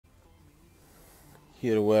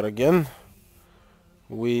Here we are again.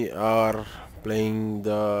 We are playing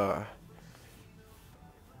the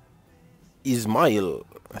Izmail,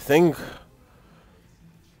 I think.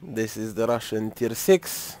 This is the Russian tier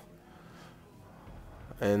 6.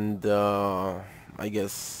 And I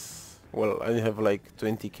guess, well, I have like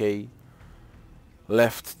 20k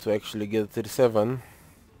left to actually get tier 7.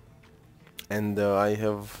 And I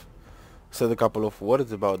have said a couple of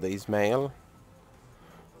words about the Izmail.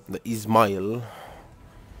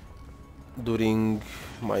 During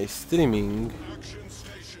my streaming,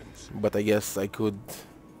 but I guess I could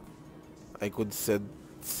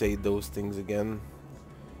say those things again,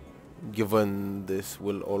 given this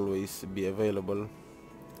will always be available,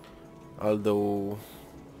 although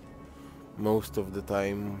most of the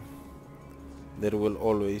time there will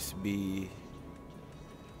always be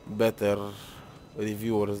better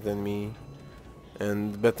reviewers than me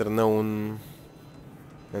and better known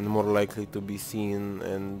and more likely to be seen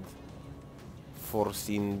and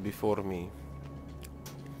foreseen before me.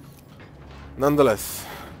 Nonetheless,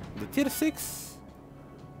 the tier 6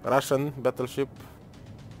 Russian battleship,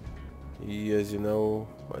 as you know,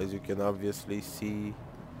 as you can obviously see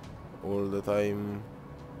all the time,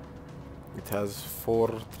 it has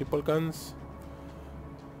 4 triple guns,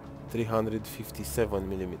 357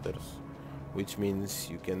 millimeters, which means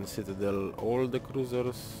you can citadel all the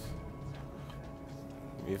cruisers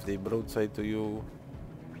if they broadside to you,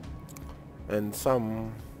 and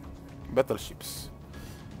some battleships,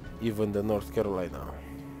 even the North Carolina.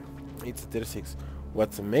 It's a tier 6.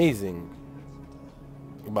 What's amazing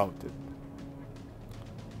about it,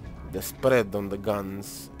 the spread on the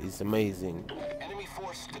guns is amazing. Enemy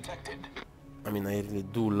force detected. I mean, I really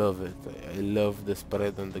do love it. I love the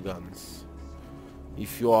spread on the guns.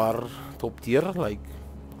 If you are top tier like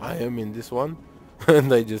I am in this one,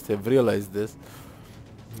 and I just have realized this,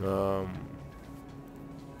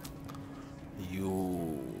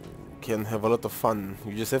 you can have a lot of fun.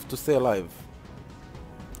 You just have to stay alive.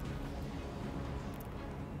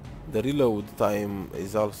 The reload time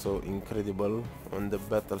is also incredible on the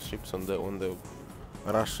battleships, on the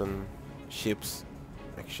Russian ships.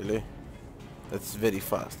 Actually, that's very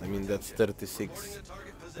fast. I mean, that's 36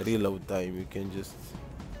 reload time. You can just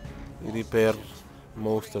repair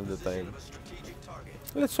most of the time.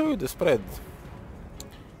 Let's show you the spread.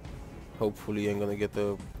 Hopefully I'm gonna get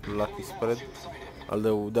a lucky spread,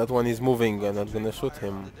 although that one is moving. I'm not gonna shoot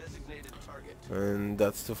him, and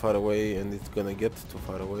that's too far away, and it's gonna get too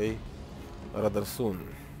far away rather soon.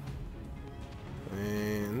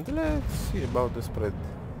 And let's see about the spread,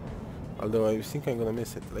 although I think I'm gonna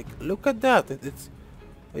miss it. Like, look at that,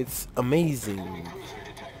 it's amazing,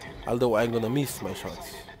 although I'm gonna miss my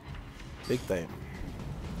shots big time,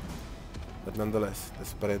 but nonetheless the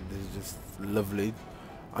spread is just lovely.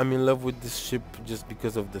 I'm in love with this ship just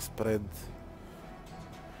because of the spread.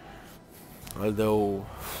 Although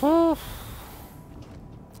I'm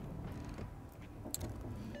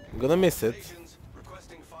gonna miss it.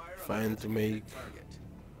 Trying to make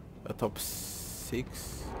a top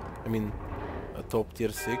 6. I mean a top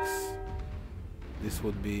tier 6. This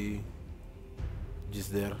would be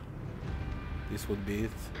just there. This would be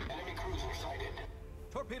it.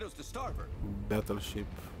 Torpedoes to starboard. Battleship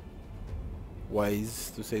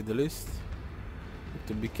wise, to say the least.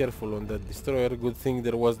 To be careful on that destroyer. Good thing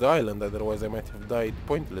there was the island, otherwise I might have died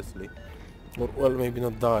pointlessly. Or, well, maybe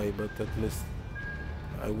not die, but at least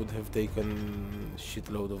I would have taken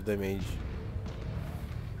shitload of damage.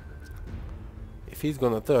 If he's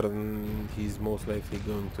gonna turn, he's most likely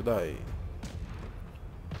going to die.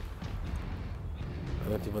 I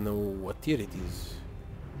don't even know what tier it is.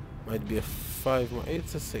 Might be a 5,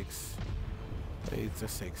 it's a 6. It's a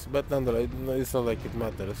 6, but nonetheless, it's not like it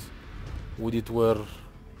matters. Would it were,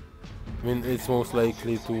 I mean, it's most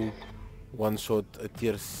likely to one-shot a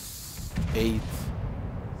tier 8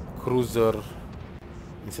 cruiser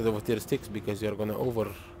instead of a tier 6, because you're gonna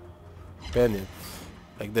overpan it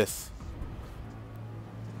like this.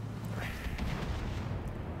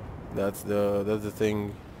 That's the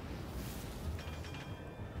thing.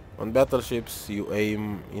 On battleships, you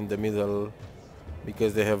aim in the middle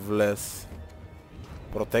because they have less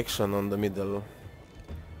protection on the middle.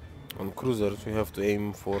 On cruisers, you have to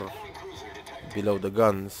aim for below the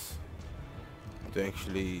guns to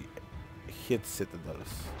actually hit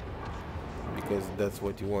citadels, because that's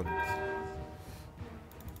what you want.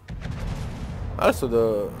 Also,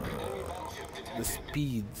 the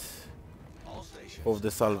speed of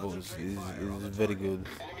the salvos is very good.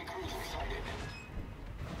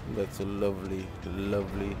 That's a lovely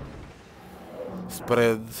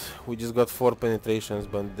spread. We just got 4 penetrations,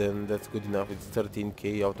 but then that's good enough. It's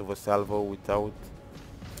 13k out of a salvo without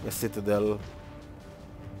a citadel,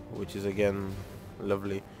 which is again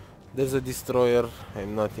lovely. There's a destroyer.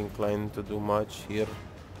 I'm not inclined to do much here.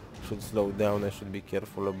 Should slow down. I should be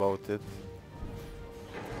careful about it.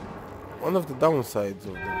 One of the downsides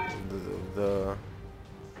of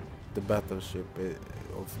the battleship,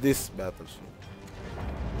 of this battleship,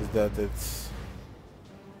 is that it's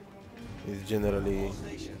generally All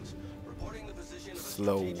stations, reporting the position of a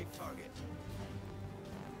slow. strategic target.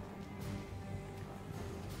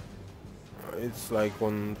 It's like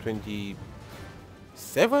on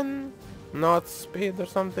 27 knots speed or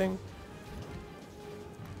something.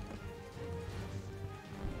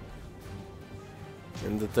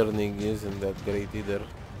 And the turning isn't that great either.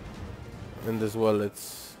 And as well,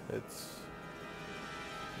 it's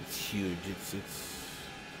huge. It's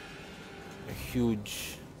a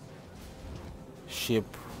huge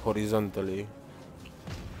ship horizontally.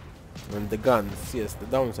 And the guns, yes, the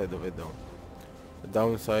downside of it though. The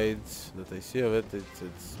downsides that I see of it,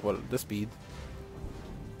 it's well, the speed,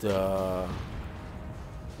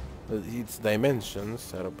 its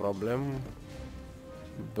dimensions are a problem,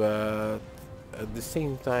 but at the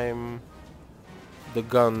same time, the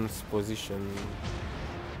gun's position,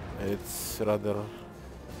 it's rather,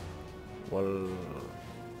 well,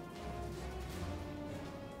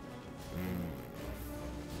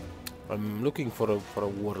 I'm looking for a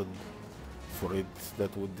word for it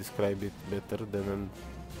that would describe it better than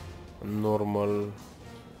a normal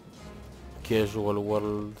casual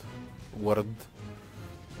word,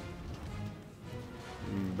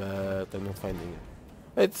 but I'm not finding it.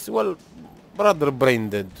 It's, well, rather brain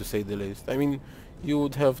dead, to say the least. I mean, you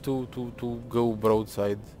would have to go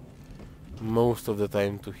broadside most of the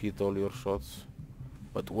time to hit all your shots,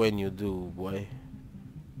 but when you do, boy,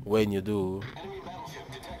 when you do, Enemy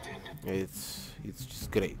battleship detected. it's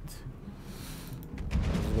just great.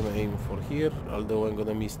 I'm gonna aim for here, although I'm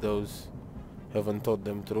gonna miss those. Haven't thought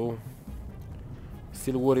them through.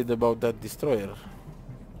 Still worried about that destroyer.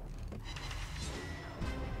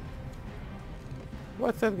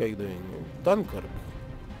 What's that guy doing? Dunkirk.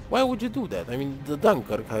 Why would you do that? I mean, the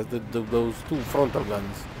Dunkirk has those two frontal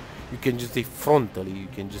guns. You can just stay frontally. You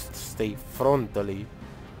can just stay frontally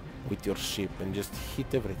with your ship and just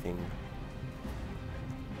hit everything.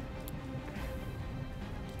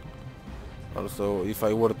 Also, if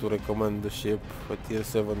I were to recommend the ship, a tier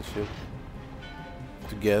 7 ship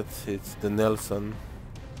to get, it's the Nelson,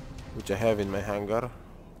 which I have in my hangar.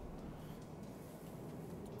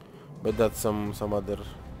 But that's some other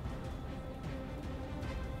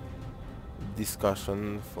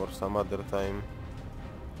discussion for some other time.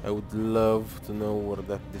 I would love to know where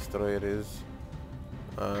that destroyer is.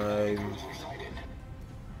 I'm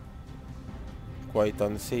quite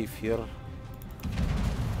unsafe here.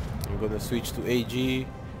 I'm gonna switch to AG.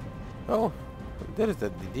 Oh, there's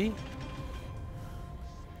that DD.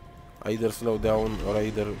 Either slow down or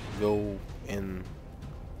either go in.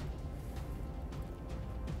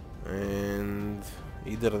 And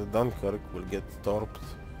either the Dunkirk will get torped,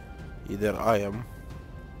 either I am.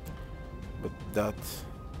 But that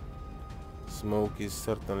smoke is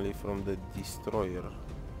certainly from the destroyer.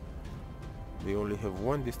 We only have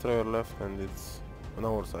one destroyer left and it's on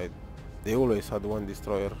our side. They always had one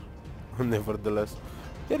destroyer. Nevertheless,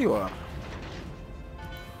 there you are.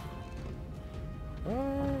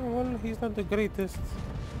 Well, he's not the greatest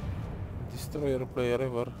destroyer player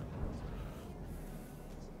ever.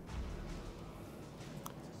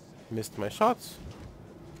 Missed my shots,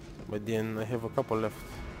 but then I have a couple left.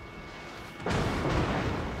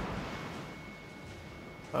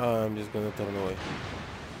 I'm just gonna turn away.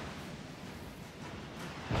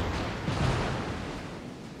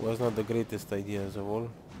 Was not the greatest ideas of all.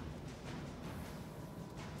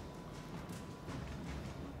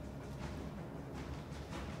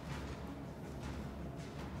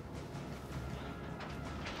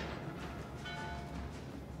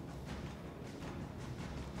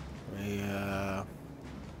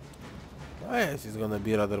 Yes, it's gonna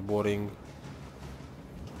be rather boring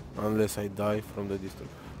unless I die from the distance.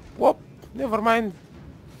 Whoop! Never mind.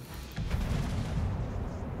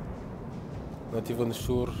 Not even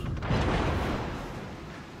sure.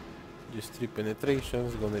 Just 3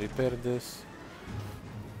 penetrations. Gonna repair this.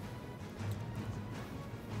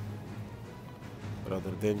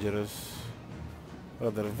 Rather dangerous.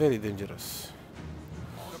 Rather very dangerous.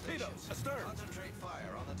 Torpedoes astern. Concentrate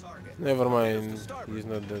fire on the target. Never mind. He's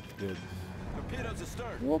not that good. Torpedoes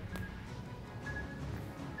astern. Whoop!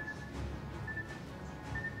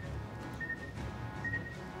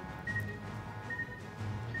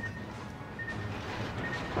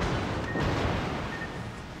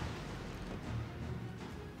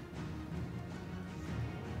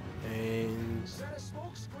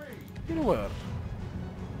 In where?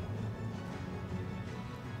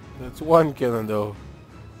 That's one cannon though.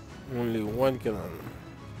 Only one cannon.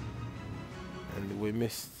 And we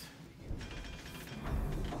missed.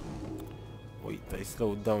 Wait, I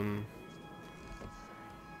slowed down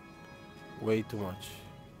way too much.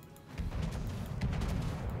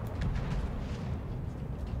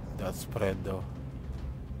 That spread though.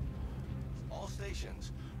 All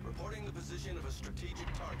stations reporting the position of a strategic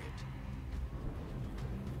target.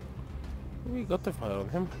 We got the fire on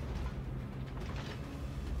him.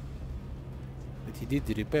 But he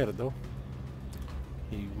did repair though.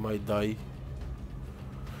 He might die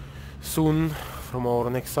soon from our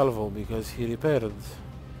next salvo because he repaired.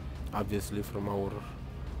 Obviously from our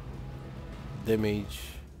damage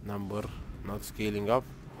number not scaling up,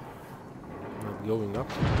 not going up.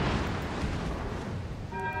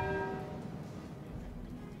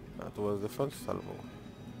 That was the first salvo.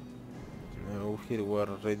 Now here we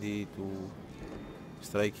are ready to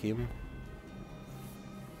strike him.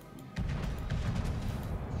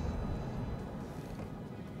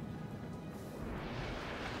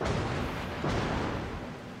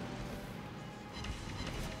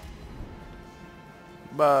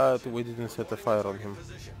 But we didn't set a fire on him.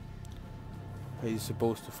 He's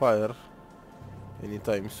supposed to fire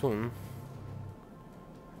anytime soon,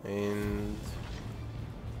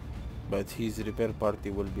 but his repair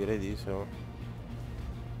party will be ready, so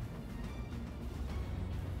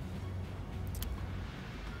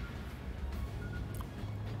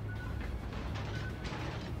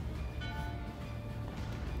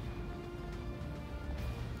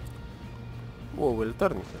we'll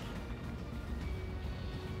turn here.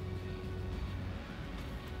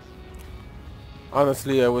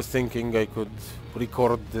 Honestly, I was thinking I could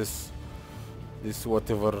record this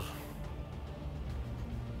whatever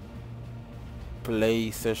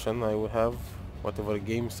play session I would have, whatever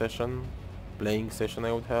game session, playing session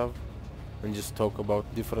I would have, and just talk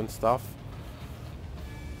about different stuff.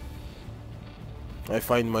 I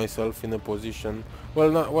find myself in a position,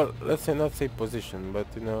 let's not say position, but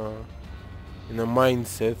in a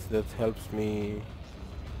mindset that helps me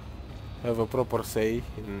have a proper say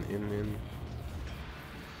in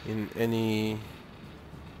any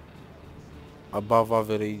above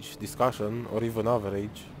average discussion, or even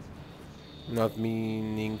average, not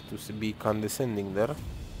meaning to be condescending there.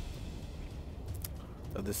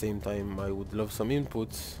 At the same time, I would love some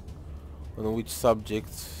inputs on which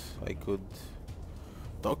subjects I could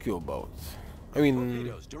talk you about. I mean,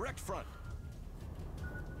 Torpedoes, direct front.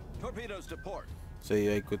 Torpedoes to port.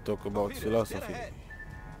 say I could talk about Torpedoes, philosophy. dead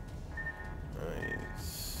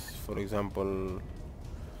For example,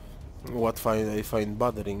 what I find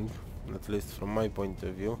bothering, at least from my point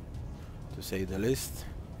of view, to say the least,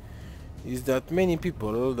 is that many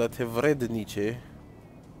people that have read Nietzsche,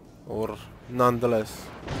 or nonetheless,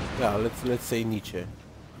 yeah, let's say Nietzsche,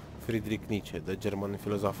 Friedrich Nietzsche, the German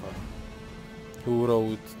philosopher, who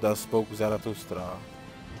wrote "Thus Spoke Zarathustra."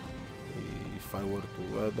 If I were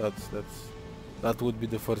to, that would be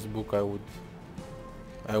the first book I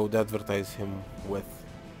would advertise him with.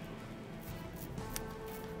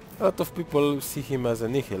 A lot of people see him as a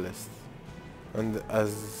nihilist and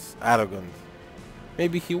as arrogant.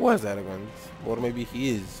 Maybe he was arrogant, or maybe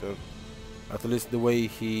he is, or at least the way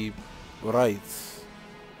he writes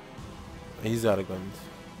is arrogant.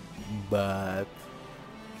 But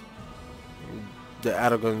the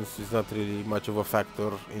arrogance is not really much of a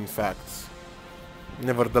factor in facts.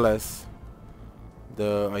 Nevertheless,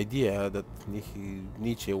 the idea that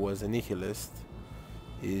Nietzsche was a nihilist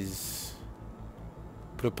is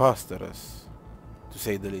preposterous, to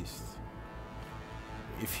say the least.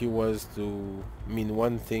 If he was to mean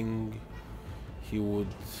one thing, he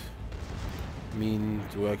would mean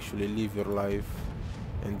to actually live your life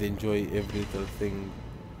and enjoy every little thing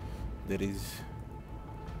there is,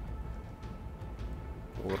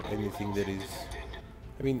 or anything there is.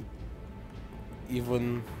 I mean,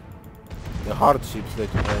 even the hardships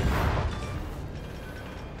that you have,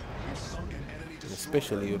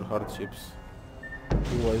 especially your hardships,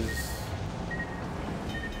 he was,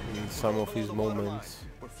 in some of his moments,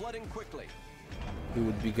 he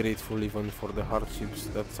would be grateful even for the hardships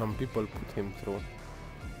that some people put him through,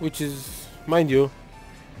 which is, mind you,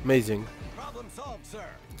 amazing. Problem solved, sir.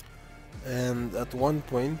 And at one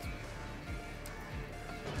point,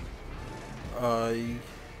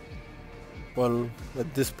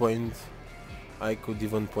 at this point, I could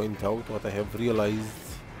even point out what I have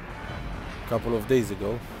realized a couple of days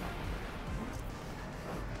ago.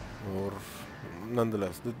 Or,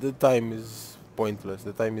 nonetheless, the time is pointless.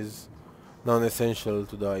 The time is non-essential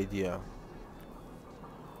to the idea.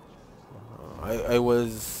 I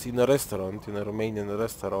was in a restaurant, in a Romanian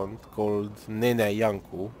restaurant called Nenea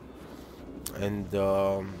Iancu, and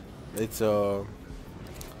it's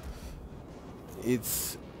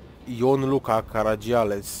Ion Luca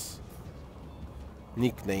Caragiale's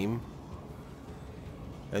nickname,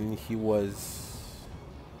 and he was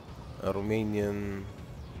a Romanian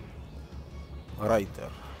writer,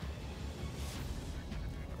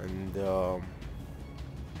 and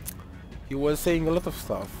he was saying a lot of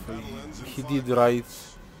stuff. He did write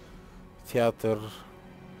theater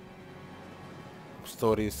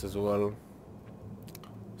stories as well.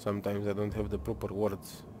 Sometimes I don't have the proper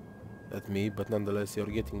words at me, but nonetheless you're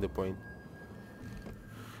getting the point.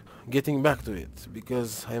 Getting back to it,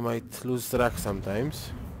 because I might lose track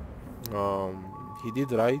sometimes. He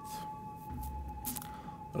did write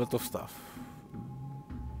a lot of stuff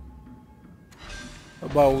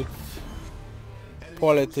about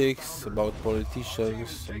politics, about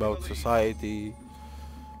politicians, about society.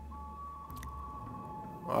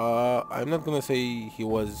 I'm not gonna say he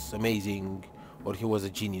was amazing or he was a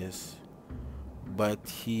genius, but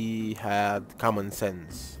he had common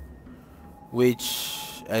sense,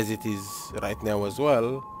 which, as it is right now as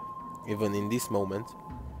well, even in this moment,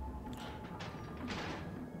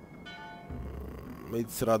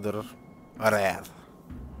 it's rather rare.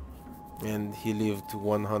 And he lived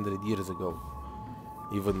 100 years ago,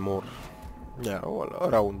 even more. Yeah, well,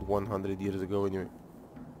 around 100 years ago anyway.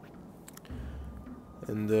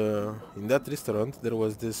 And in that restaurant there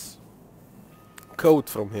was this quote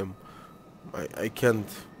from him. I can't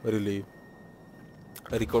really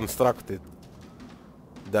reconstruct it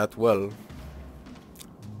that well,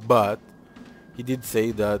 but he did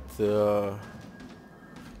say that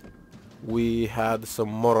we had some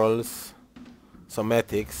morals, some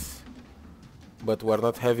ethics, but we're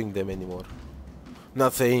not having them anymore.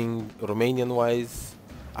 Not saying Romanian wise,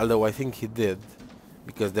 although I think he did,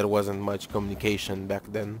 because there wasn't much communication back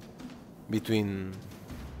then between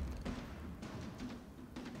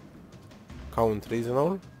countries and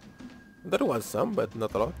all. There was some, but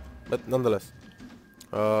not a lot. But nonetheless.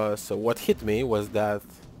 So what hit me was that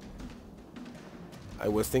I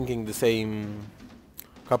was thinking the same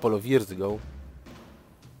couple of years ago,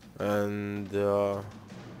 and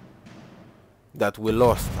that we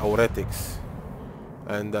lost our ethics,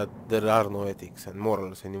 and that there are no ethics and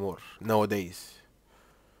morals anymore nowadays.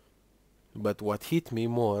 But what hit me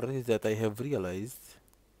more is that I have realized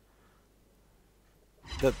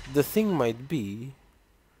that the thing might be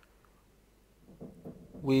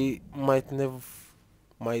we might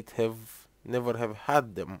have never have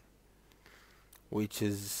had them, which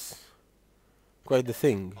is quite the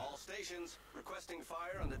thing. All stations requesting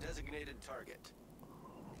fire on the designated target.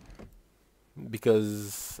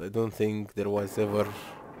 Because I don't think there was ever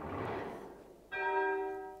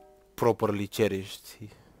properly cherished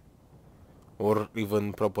or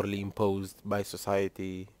even properly imposed by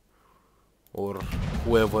society or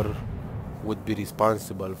whoever would be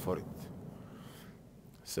responsible for it.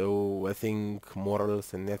 So I think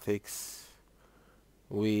morals and ethics,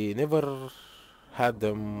 we never had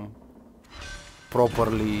them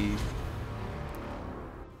properly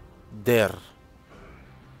there.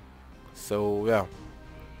 So yeah,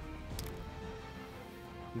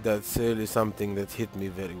 that's really something that hit me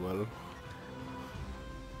very well.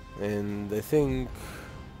 And I think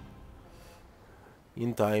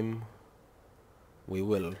in time we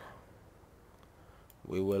will, or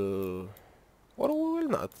we will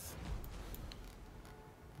not.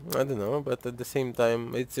 I don't know, but at the same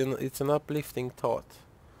time it's an uplifting thought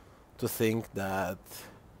to think that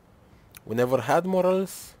we never had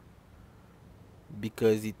morals,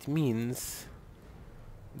 because it means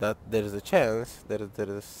that there's a chance, there's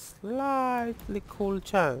a slightly cool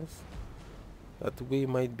chance that we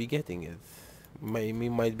might be getting it. We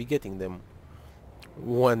might be getting them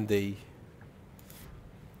one day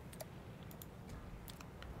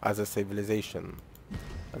as a civilization,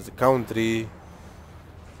 as a country,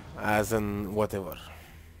 as an whatever.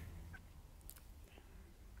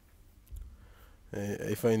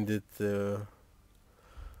 I find it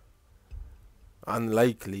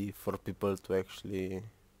unlikely for people to actually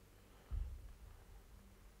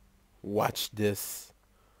watch this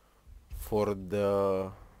for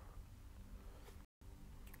the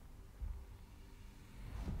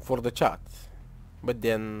chat, but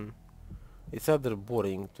then it's rather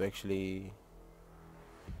boring to actually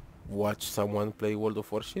watch someone play World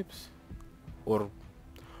of Warships, or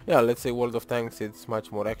yeah, let's say World of Tanks. It's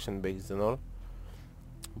much more action based and all,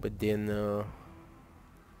 but then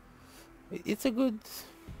it's a good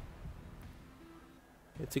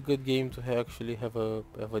game to actually have a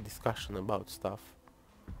discussion about stuff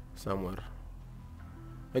somewhere.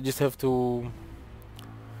 I just have to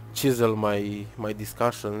chisel my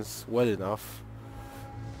discussions well enough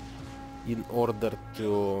in order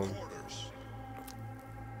to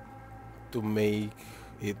make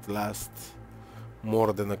it last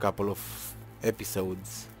more than a couple of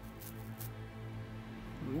episodes,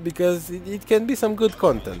 because it can be some good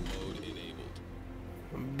content.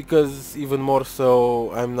 Because even more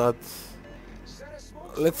so, I'm not,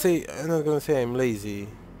 let's say, I'm not gonna say I'm lazy,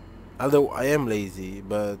 although I am lazy,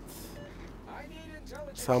 but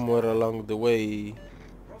somewhere along the way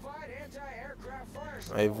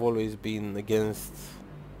I've always been against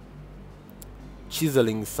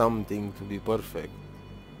chiseling something to be perfect.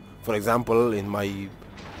 For example, in my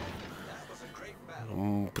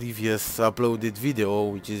previous uploaded video,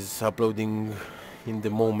 which is uploading in the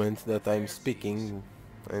moment that I'm speaking,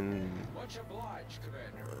 and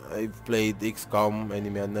I've played XCOM,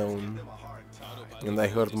 Enemy Unknown, and I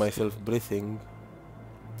heard myself breathing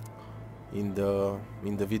in the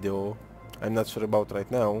video. I'm not sure about right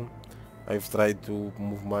now. I've tried to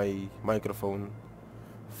move my microphone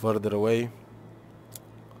further away.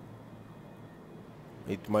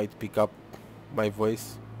 It might pick up my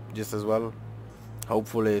voice just as well.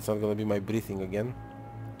 Hopefully it's not gonna be my breathing again.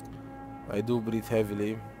 I do breathe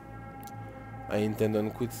heavily. I intend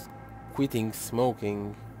on quitting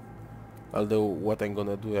smoking, although what I'm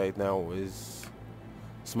gonna do right now is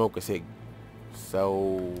smoke a cig.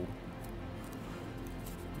 So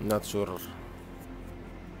not sure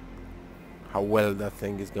how well that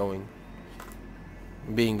thing is going.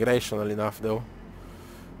 Being rational enough though,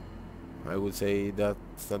 I would say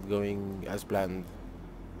that's not going as planned.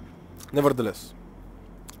 Nevertheless,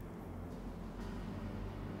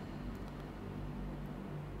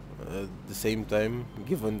 at the same time,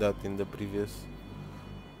 given that in the previous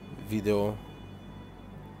video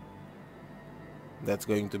that's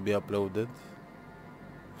going to be uploaded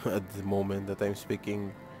at the moment that I'm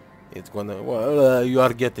speaking, it's gonna, well, you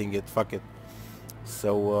are getting it, fuck it.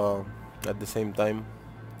 So at the same time,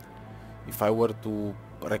 if I were to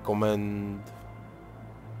recommend,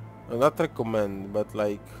 not recommend, but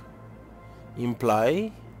like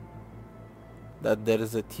imply that there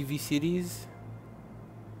is a TV series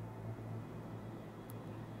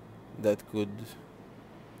that could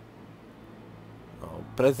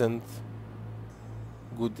present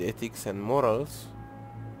good ethics and morals,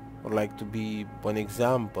 or like to be an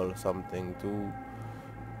example, something to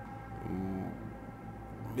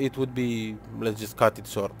it would be, let's just cut it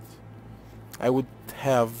short, I would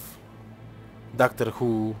have Doctor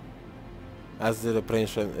Who as the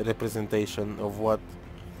representation of what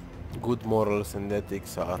good morals and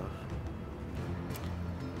ethics are,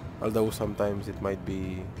 although sometimes it might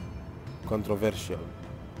be controversial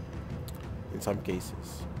in some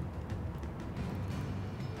cases.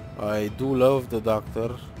 I do love the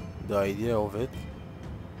Doctor, the idea of it.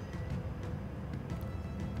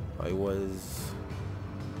 I was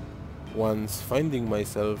once finding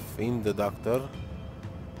myself in the Doctor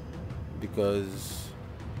because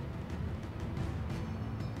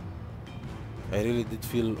I really did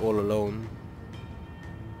feel all alone,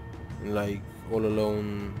 like all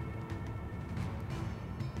alone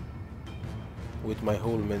with my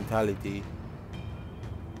whole mentality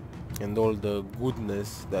and all the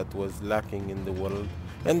goodness that was lacking in the world,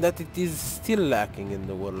 and that it is still lacking in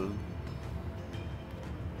the world.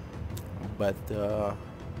 But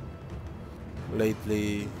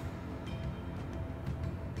lately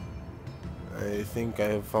I think I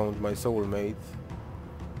have found my soulmate,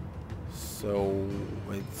 so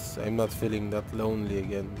I'm not feeling that lonely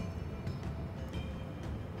again,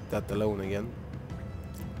 that alone again.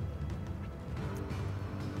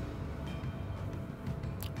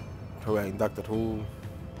 Well, Doctor Who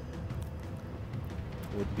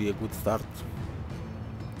would be a good start.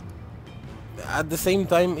 At the same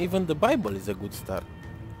time, even the Bible is a good start.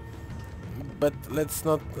 But let's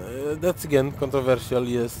not, that's again controversial,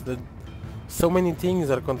 yes. So many things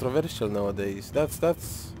are controversial nowadays. That's a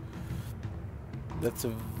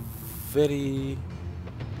very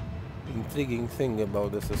intriguing thing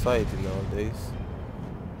about the society nowadays,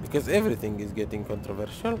 because everything is getting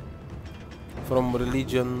controversial, from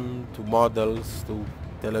religion to models to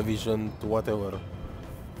television to whatever.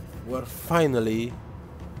 We're finally,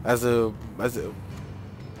 as a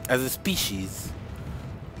species,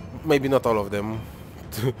 maybe not all of them,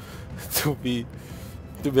 to be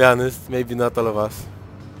honest, maybe not all of us,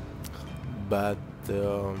 but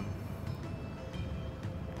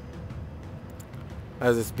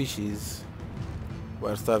as a species,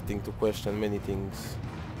 we're starting to question many things.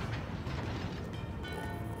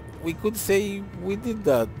 We could say we did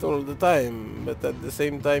that all the time, but at the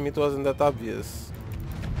same time it wasn't that obvious.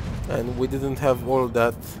 and we didn't have all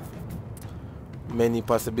that many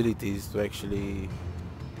possibilities to actually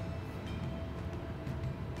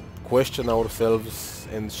question ourselves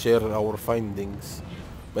and share our findings.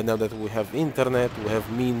 But now that we have internet, we have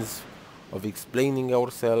means of explaining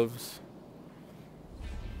ourselves.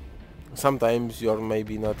 Sometimes you are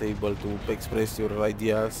maybe not able to express your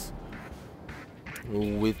ideas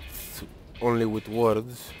with only with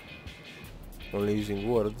words, only using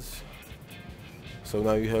words. So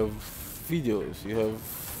now you have videos, you have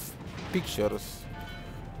pictures,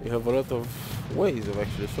 you have a lot of ways of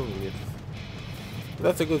actually showing it.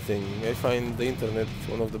 That's a good thing. I find the internet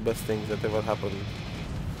one of the best things that ever happened.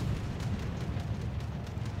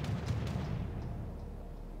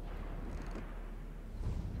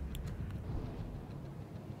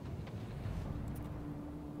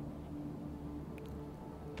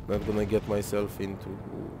 Not gonna get myself into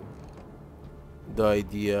the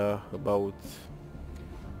idea about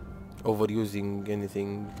overusing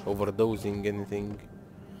anything, overdosing anything,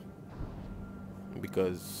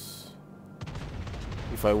 because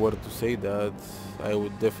if I were to say that, I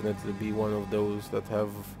would definitely be one of those that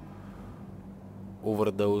have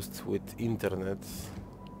overdosed with internet,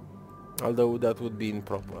 although that would be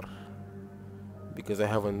improper, because I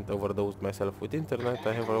haven't overdosed myself with internet.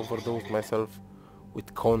 I have overdosed myself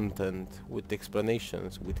with content, with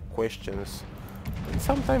explanations, with questions, and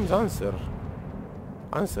sometimes answers.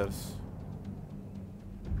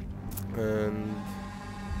 And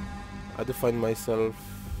I do find myself,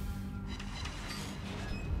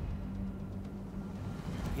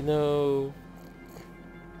 you know,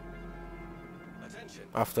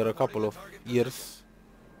 after a couple of years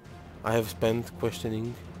I have spent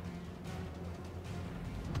questioning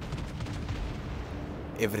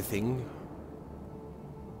everything,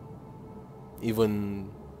 even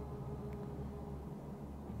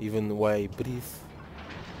why I breathe,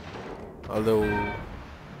 although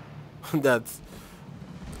that's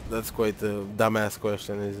quite a dumbass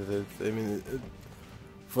question, isn't it? I mean,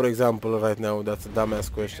 for example, right now, that's a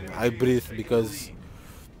dumbass question. I breathe because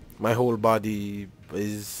my whole body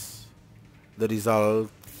is the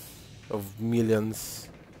result of millions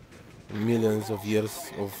and millions of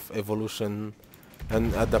years of evolution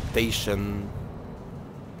and adaptation.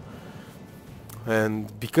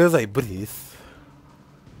 And because I breathe,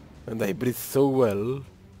 and I breathe so well,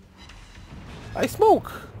 I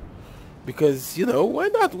smoke. Because, you know, why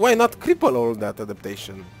not cripple all that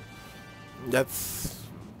adaptation?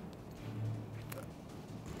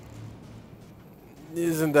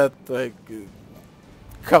 Isn't that like,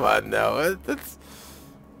 come on now, that's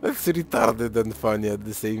retarded and funny at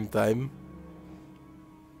the same time.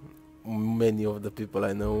 Many of the people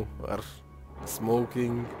I know are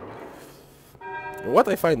smoking. What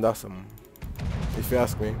I find awesome, if you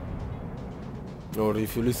ask me, or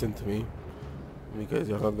if you listen to me, because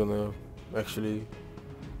you're not gonna actually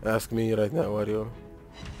ask me right now, are you?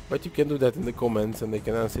 But you can do that in the comments and I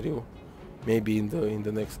can answer you, maybe in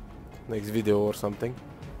the next video or something.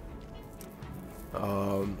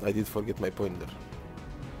 I did forget my pointer.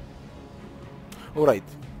 Alright,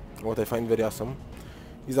 what I find very awesome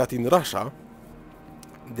is that in Russia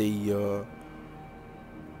they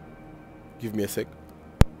give me a sec.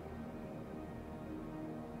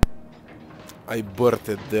 I burped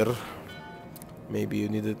there. Maybe you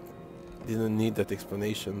didn't need that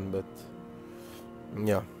explanation, but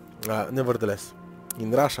yeah. Nevertheless,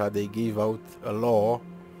 in Russia they gave out a law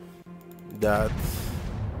that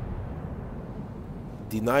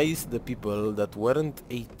denies the people that weren't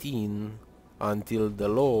 18 until the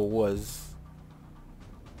law was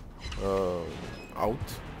out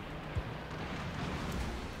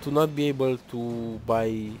to not be able to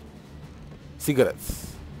buy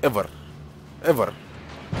cigarettes ever.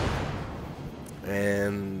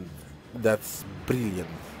 And that's brilliant.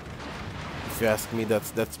 If you ask me,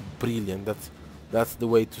 that's brilliant. That's the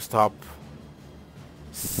way to stop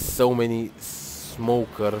so many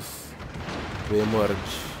smokers to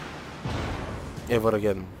emerge ever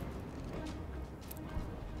again.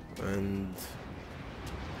 And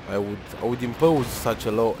I would impose such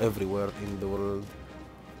a law everywhere in the world.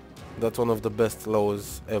 That's one of the best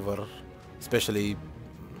laws ever, especially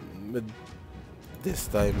at this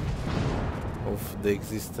time of the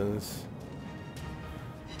existence.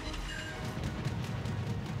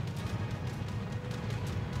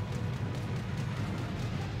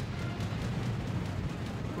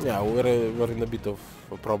 Yeah, we're in a bit of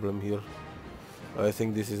a problem here. I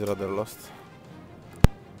think this is rather lost.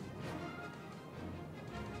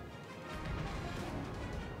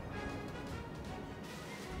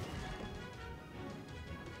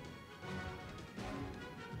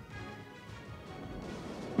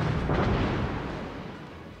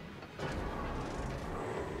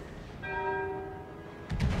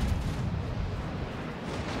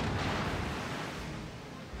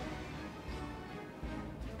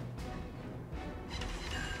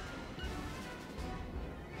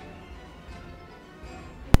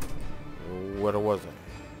 where was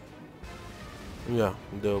I? Yeah,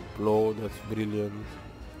 the blow, that's brilliant,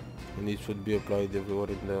 and it should be applied everywhere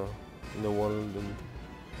in the world and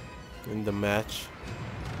in the match.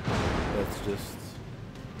 That's just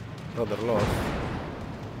rather lost,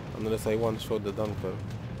 unless I once shot the dunker.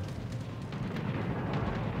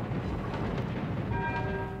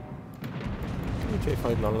 Which I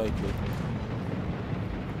find unlikely.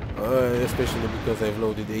 Especially because I've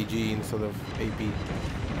loaded AG instead of AP.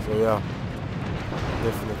 So yeah,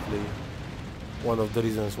 definitely one of the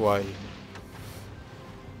reasons why.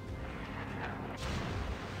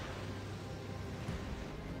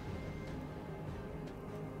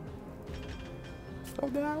 Slow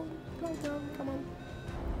down, come on.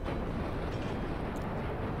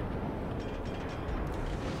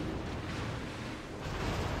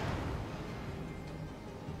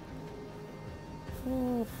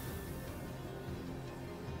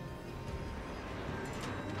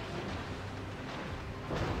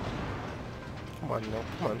 Come on now,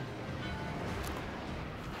 come on.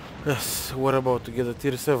 Yes, we're about to get a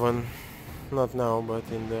tier 7. Not now, but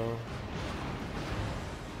in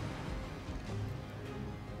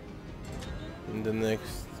the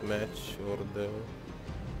next match, or the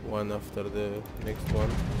one after the next one.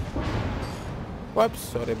 Whoops,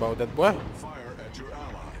 sorry about that, boy. Fire at your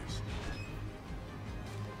allies.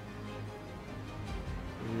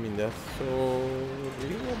 I mean, that's so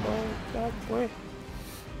real about that, boy.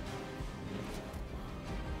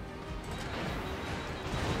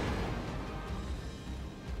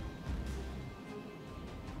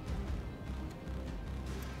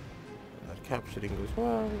 Capturing as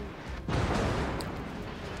well.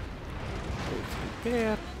 It's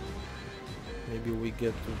there. Maybe we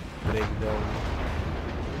get to bring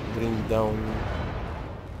down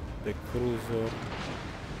the cruiser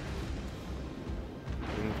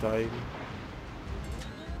in time.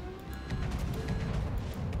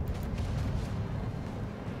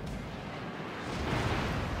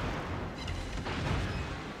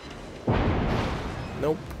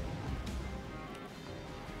 Nope.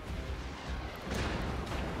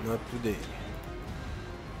 Not today.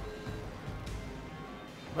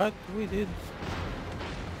 But we did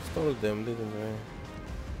stole them, didn't we?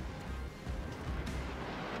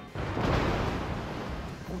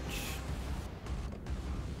 Ouch.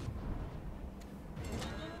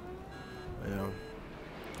 Yeah.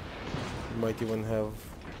 We might even have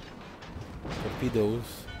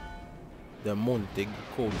torpedoes. The Monte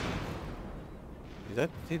Cuccoli. Is that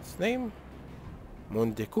its name?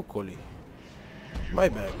 Monte Cuccoli. My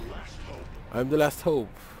bad. I'm the last hope.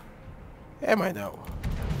 Am I now?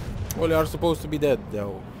 Well, you are supposed to be dead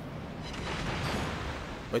now.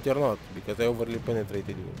 But you're not, because I overly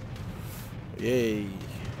penetrated you. Yay.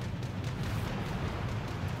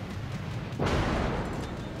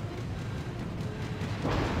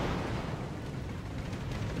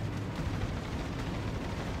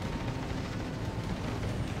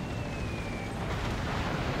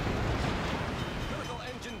 Critical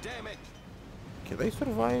engine damage. Can I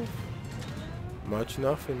survive much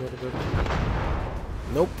enough in order to...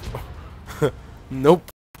 Nope.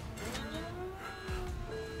 Nope.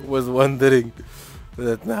 Was wondering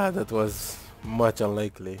that, nah, that was much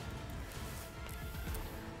unlikely.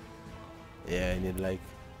 Yeah, I need like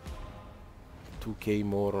 2k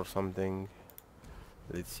more or something.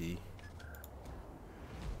 Let's see.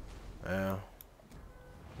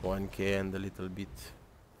 1k and a little bit.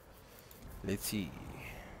 Let's see.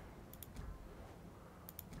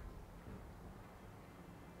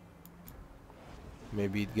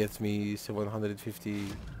 Maybe it gets me 750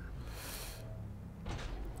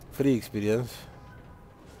 free experience.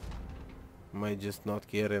 Might just not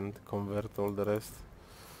care and convert all the rest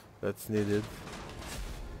that's needed.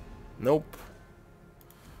 Nope.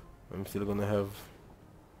 I'm still gonna have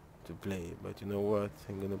to play, but you know what?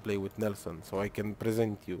 I'm gonna play with Nelson so I can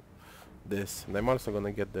present you this, and I'm also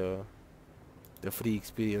gonna get the free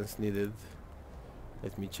experience needed.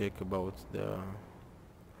 Let me check about the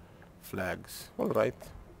flags. Alright,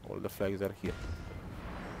 all the flags are here.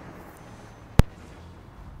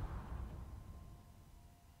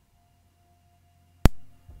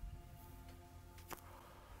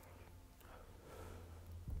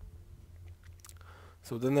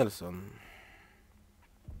 So the Nelson,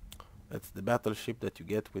 that's the battleship that you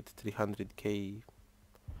get with 300k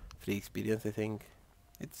free experience, I think.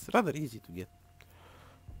 It's rather easy to get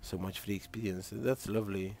so much free experience. That's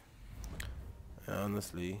lovely.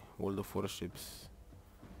 Honestly, World of Warships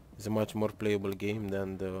is a much more playable game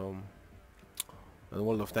than the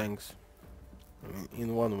World of Tanks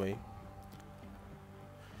in one way.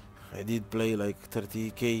 I did play like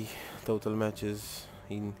 30k total matches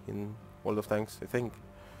in World of Tanks, I think.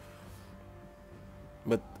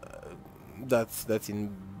 But that's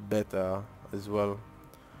in beta as well.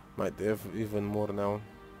 Might have even more now,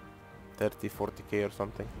 30-40k or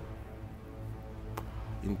something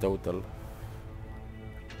in total.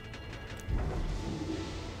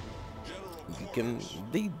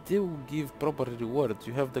 They do give proper rewards.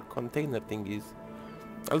 You have the container thingies,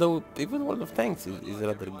 although even World of Tanks is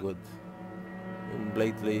rather good. And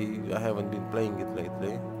lately I haven't been playing it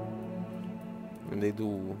lately, and they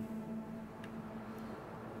do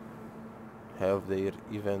have their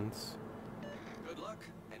events. Good luck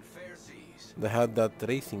and fair seas. They had that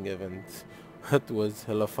racing event. That was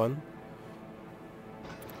hella fun.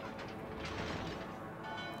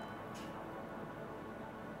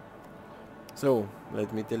 So,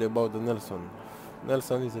 let me tell you about the Nelson.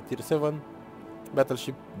 Nelson is a tier 7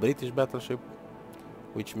 battleship, British battleship,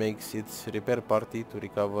 which makes its repair party to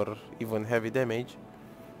recover even heavy damage.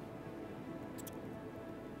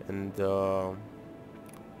 And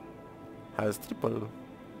has triple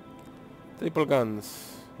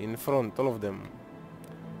guns in front, all of them.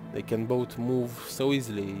 They can both move so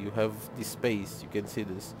easily. You have this space, you can see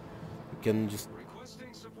this. You can just...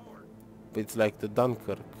 It's like the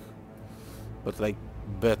Dunkirk, but like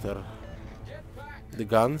better. The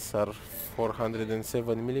guns are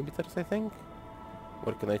 407 millimeters, I think.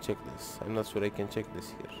 Where can I check this? I'm not sure I can check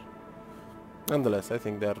this here. Nonetheless, I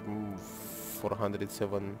think they are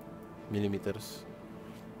 407 millimeters,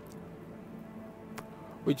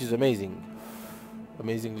 which is amazing,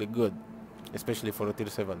 amazingly good, especially for a tier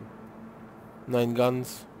 7. 9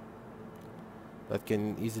 guns that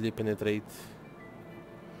can easily penetrate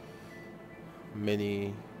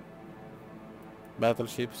many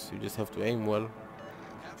battleships. You just have to aim well.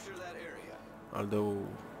 Capture that area. Although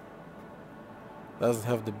doesn't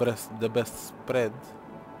have the best spread,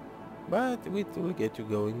 but it will get you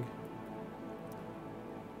going.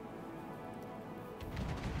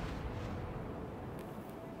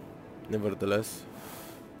 Nevertheless,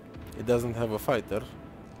 it doesn't have a fighter,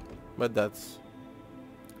 but that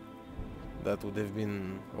would have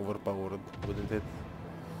been overpowered, wouldn't it?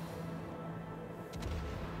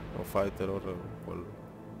 A fighter or a, well,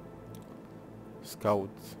 scout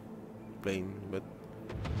plane, but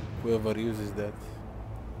whoever uses that.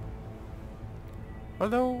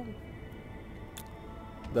 Although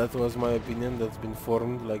that was my opinion, that's been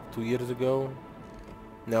formed like 2 years ago.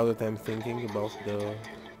 Now that I'm thinking about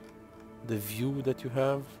the view that you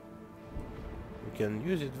have, you can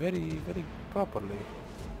use it very properly.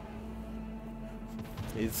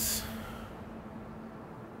 It's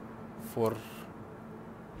for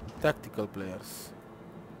tactical players,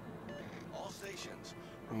 All stations.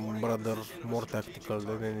 rather more tactical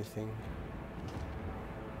than anything.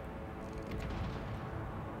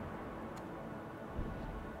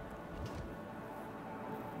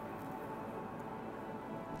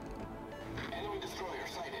 Enemy destroyer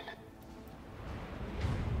sighted.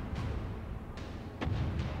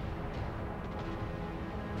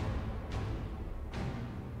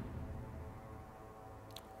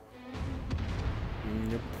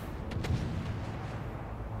 Yep.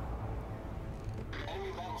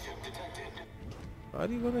 Enemy battleship detected. Are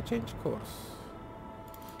you gonna change course?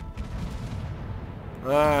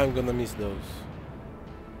 Ah, I'm gonna miss those.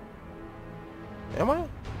 Am I? Enemy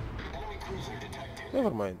cruiser detected.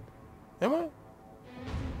 Never mind. Am I?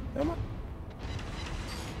 Am I?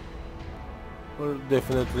 Well,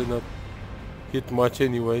 definitely not hit much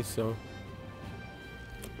anyway, so...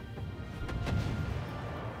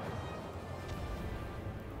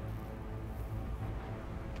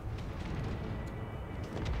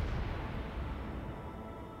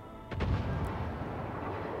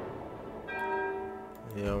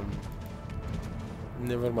 Yeah,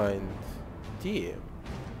 never mind. Damn.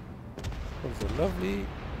 That's a lovely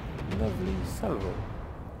salvo.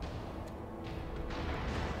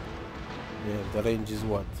 Yeah, the range is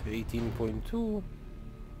what? 18.2.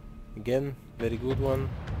 Again, very good one.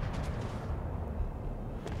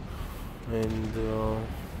 And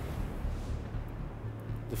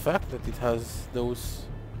the fact that it has those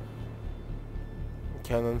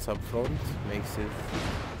cannons up front makes it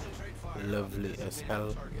Concentrate fire on lovely the as designated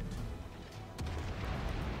hell. target.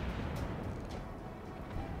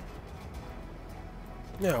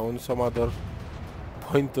 Yeah, on some other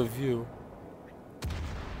point of view,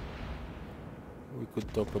 we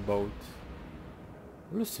could talk about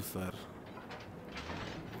Lucifer.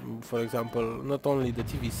 For example, not only the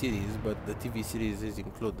TV series, but the TV series is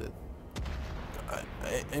included.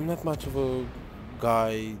 I'm not much of a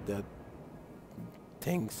guy that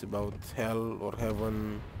thinks about hell or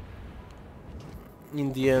heaven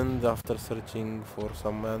in the end, after searching for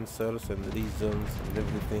some answers and reasons and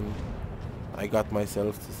everything, I got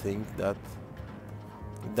myself to think that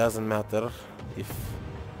it doesn't matter if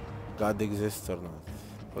God exists or not,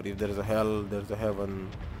 or if there's a hell, there's a heaven,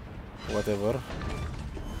 whatever.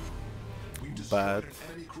 But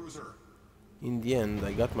in the end,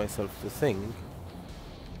 I got myself to think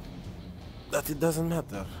that it doesn't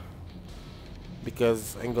matter,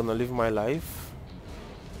 because I'm gonna live my life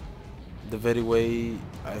the very way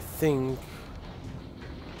I think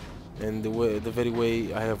and the very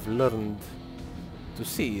way I have learned to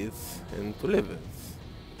see it and to live it.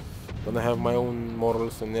 Gonna have my own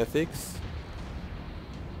morals and ethics,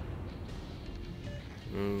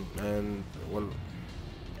 and well,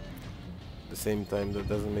 at the same time, that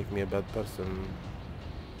doesn't make me a bad person.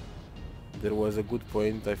 There was a good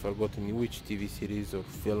point, I forgot in which TV series or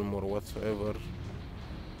film or whatsoever,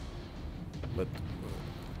 but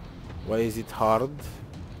why is it hard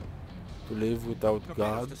to live without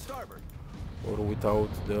God or without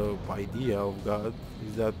the idea of God?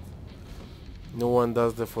 Is that no one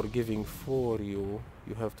does the forgiving for you,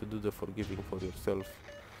 you have to do the forgiving for yourself,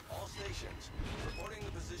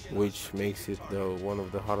 which makes it one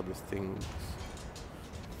of the hardest things,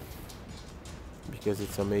 because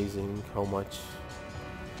it's amazing how much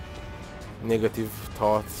negative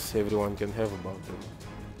thoughts everyone can have about them.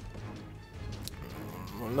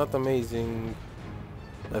 Well, not amazing,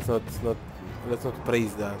 let's not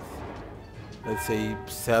praise that. Let's say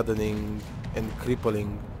saddening and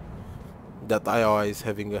crippling, that IOI is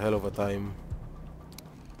having a hell of a time.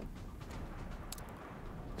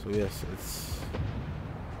 So yes,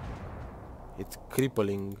 it's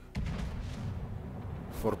crippling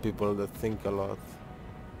for people that think a lot,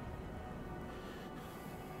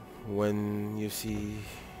 when you see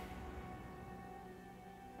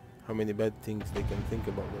how many bad things they can think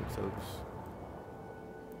about themselves.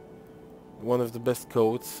 One of the best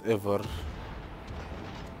quotes ever,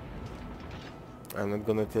 I'm not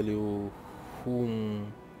gonna tell you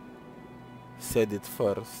whom said it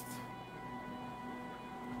first.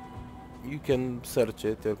 You can search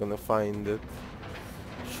it, you're gonna find it,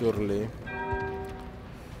 surely.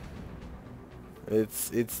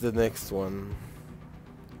 It's the next one.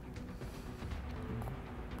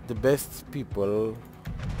 The best people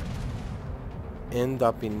end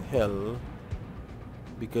up in hell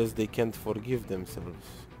because they can't forgive themselves.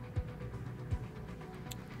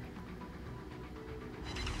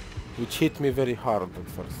 Which hit me very hard at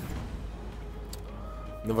first.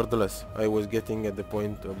 Nevertheless, I was getting at the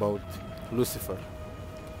point about Lucifer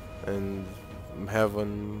and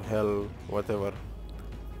heaven, hell, whatever.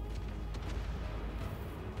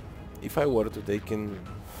 If I were to take in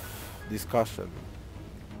discussion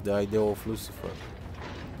the idea of Lucifer,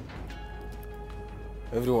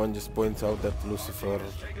 everyone just points out that Lucifer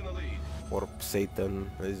or Satan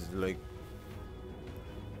is like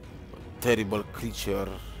a terrible creature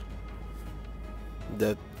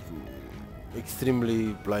that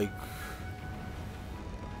extremely like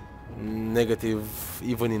negative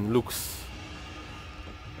even in looks.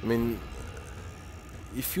 I mean,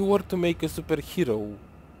 if you were to make a superhero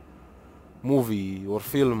movie or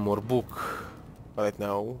film or book right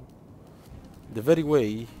now, the very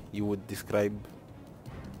way you would describe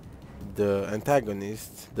the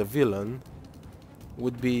antagonist, the villain,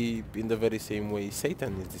 would be in the very same way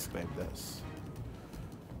Satan is described as.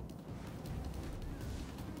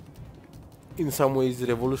 In some ways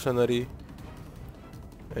revolutionary,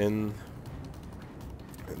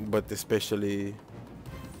 but especially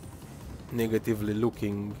negatively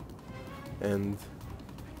looking and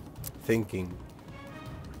thinking.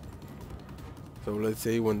 So let's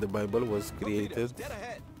say when the Bible was created,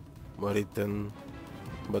 written,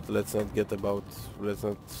 but let's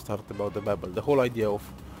not start about the Bible. The whole idea of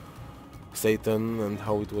Satan and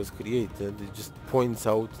how it was created, it just points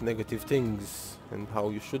out negative things and how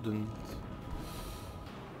you shouldn't,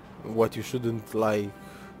 what you shouldn't like.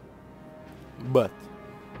 But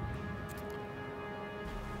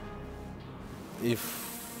if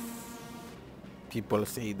people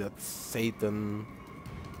say that Satan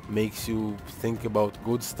makes you think about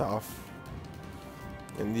good stuff,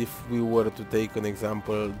 and if we were to take an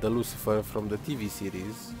example, the Lucifer from the TV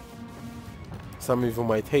series, some of you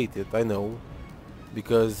might hate it, I know,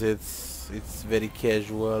 because it's very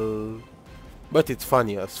casual, but it's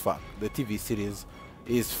funny as fuck. The TV series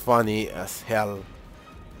is funny as hell.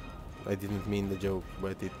 I didn't mean the joke,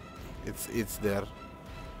 but it's there.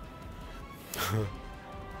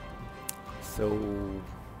 So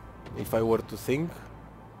if I were to think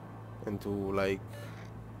and to like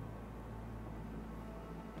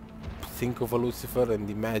think of a Lucifer and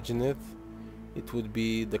imagine it it would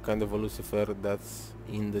be the kind of a Lucifer that's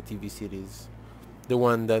in the TV series. The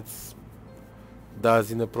one that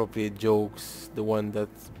does inappropriate jokes, the one that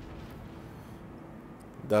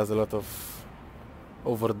does a lot of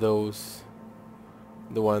overdose,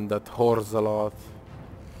 the one that whores a lot.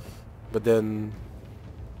 But then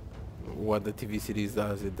what the TV series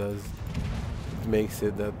does, it makes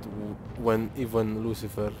it that when even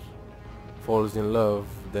Lucifer falls in love,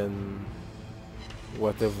 then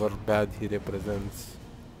whatever bad he represents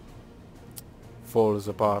falls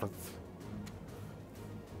apart.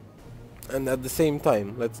 And at the same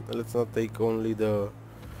time, let's not take only the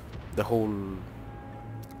whole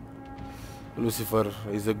Lucifer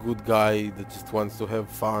is a good guy that just wants to have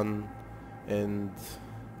fun, and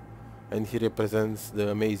he represents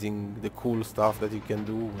the cool stuff that you can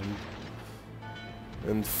do,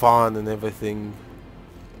 and fun and everything.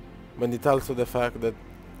 But it's also the fact that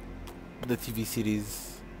the TV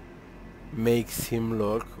series makes him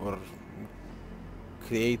look, or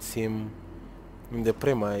creates him in the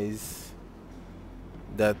premise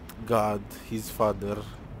that God, his father,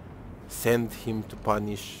 sent him to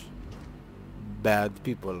punish bad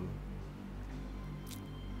people.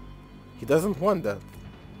 He doesn't want that.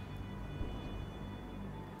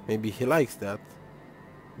 Maybe he likes that,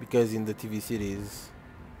 because in the TV series,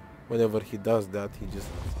 whenever he does that, he just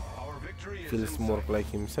feels more like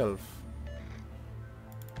himself.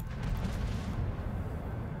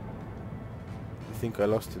 I think I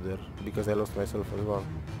lost you there, because I lost myself as well.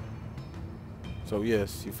 So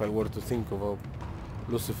yes, if I were to think of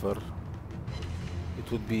Lucifer,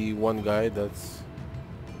 it would be one guy that's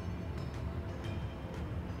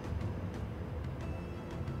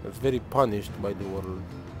very punished by the world,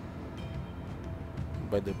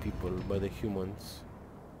 by the people, by the humans.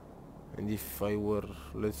 And if I were,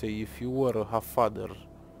 let's say, if you were a half-father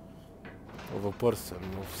of a person,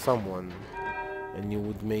 of someone, and you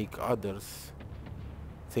would make others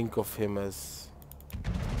think of him as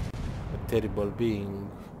a terrible being,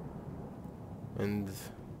 and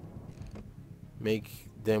make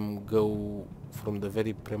them go from the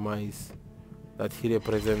very premise that he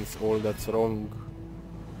represents all that's wrong,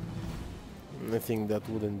 I think that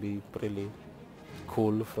wouldn't be really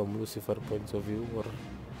cool from Lucifer point of view, or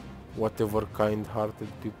whatever kind-hearted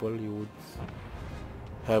people you would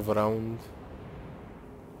have around.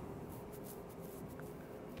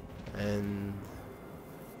 And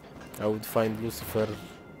I would find Lucifer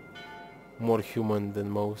more human than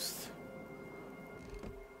most,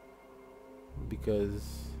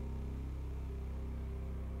 because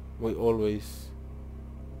we always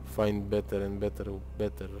find better and better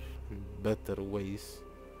ways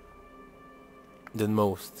than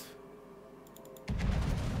most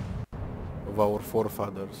of our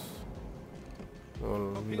forefathers.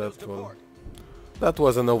 Well, that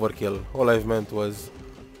was an overkill. All I've meant was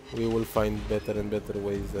we will find better and better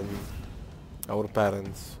ways than our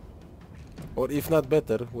parents. Or if not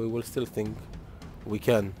better, we will still think we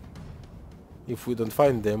can. If we don't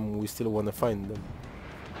find them, we still want to find them.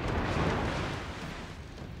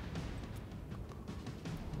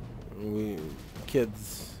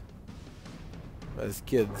 As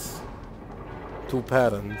kids, two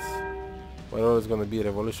parents, we're always going to be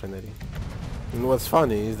revolutionary. And what's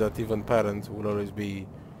funny is that even parents will always be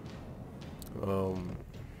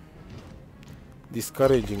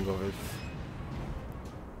discouraging of it.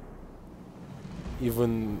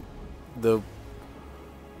 Even the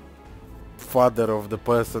father of the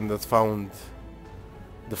person that found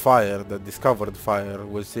the fire, that discovered fire,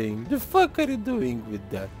 was saying, "The fuck are you doing with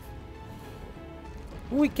that?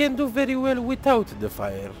 We can do very well without the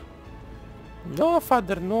fire." "No,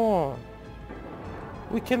 father, no.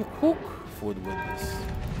 We can cook food with this.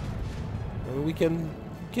 And we can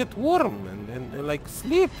get warm and like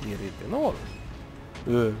sleep near it and all."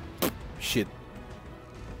 Shit.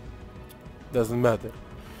 Doesn't matter.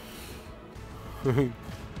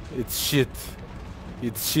 It's shit.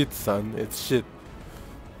 It's shit, son. It's shit.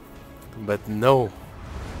 But no.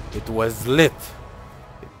 It was lit.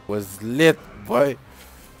 It was lit, boy.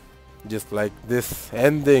 Just like this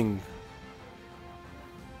ending.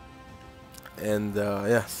 And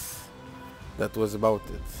yes, that was about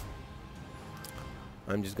it.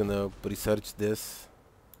 I'm just gonna research this.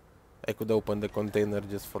 I could open the container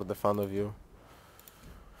just for the fun of you.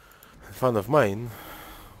 Fun of mine.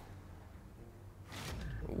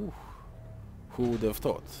 Ooh, who would have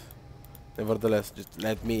thought? Nevertheless, just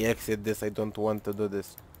let me exit this. I don't want to do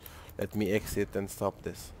this. Let me exit and stop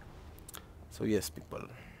this. So yes, people.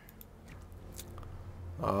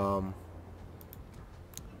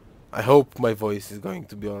 I hope my voice is going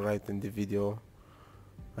to be alright in the video.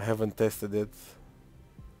 I haven't tested it.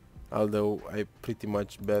 Although I pretty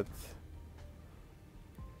much bet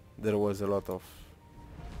there was a lot of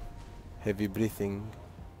heavy breathing.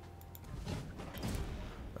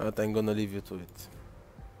 But I'm gonna leave you to it.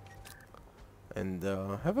 And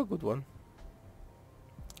have a good one.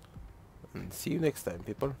 And see you next time,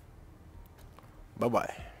 people. Bye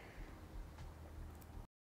bye.